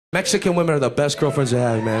Mexican women are the best girlfriends to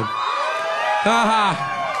have, man. Haha.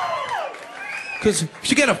 Because if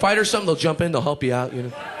you get in a fight or something, they'll jump in, they'll help you out, you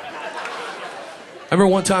know. I remember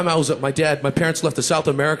one time I was at my parents left to South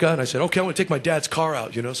America, and I said, okay, I'm gonna take my dad's car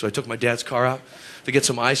out, you know. So I took my dad's car out to get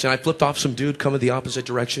some ice, and I flipped off some dude coming the opposite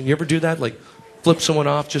direction. You ever do that? Like, flip someone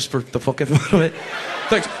off just for the fucking fun of it?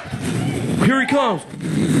 Thanks. Here he comes.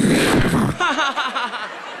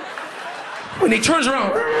 When he turns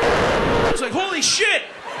around, I was like, holy shit!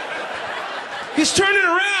 He's turning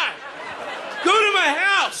around. Go to my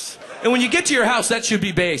house. And when you get to your house, that should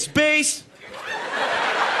be base. Base.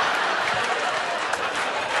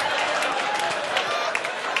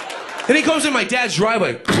 And he comes in my dad's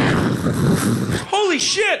driveway. Holy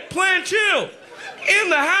shit, plan 2. In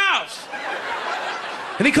the house.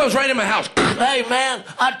 And he comes right in my house. Hey, man,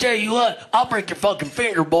 I tell you what, I'll break your fucking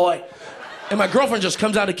finger, boy. And my girlfriend just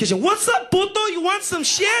comes out of the kitchen. What's up, puto? You want some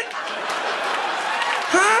shit?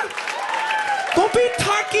 Huh? Don't be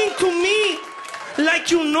talking to me like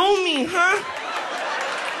you know me, huh?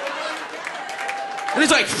 And he's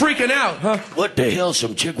like freaking out, huh? What the hell?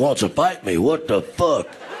 Some chick wants to fight me. What the fuck?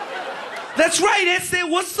 That's right, Ese.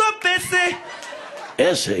 What's up, Ese?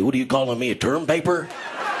 Ese? What are you calling me, a term paper?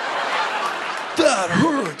 That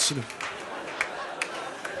hurts. You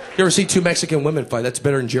ever see 2 Mexican women fight? That's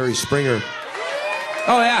better than Jerry Springer.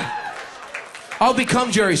 Oh, yeah. I'll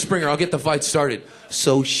become Jerry Springer. I'll get the fight started.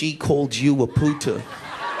 So she called you a puta.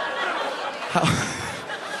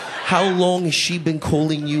 How long has she been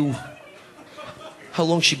calling you? How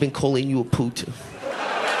long has she been calling you a puta?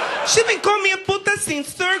 She been calling me a puta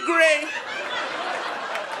since 3rd grade.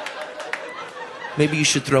 Maybe you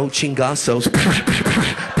should throw chingazos.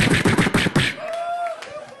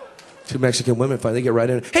 2 Mexican women fight. They get right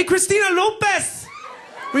in. Hey, Cristina Lopez!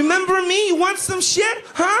 Remember me? You want some shit?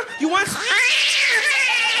 Huh? You want...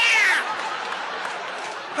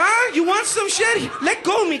 Huh? You want some shit? Let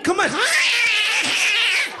go of me. Come on.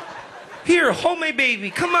 Here, hold my baby.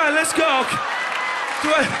 Come on, let's go.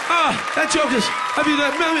 That joke is... I do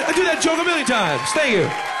that joke a million times. Thank you.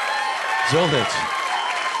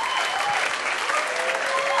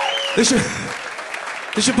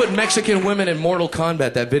 They should put Mexican women in Mortal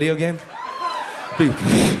Kombat, that video game.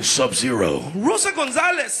 Sub-Zero. Rosa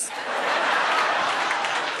Gonzalez.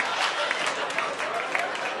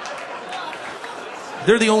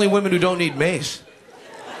 They're the only women who don't need mace.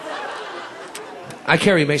 I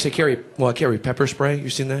carry mace. I carry pepper spray. You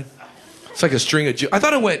seen that? It's like a string of... I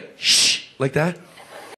thought it went shh like that.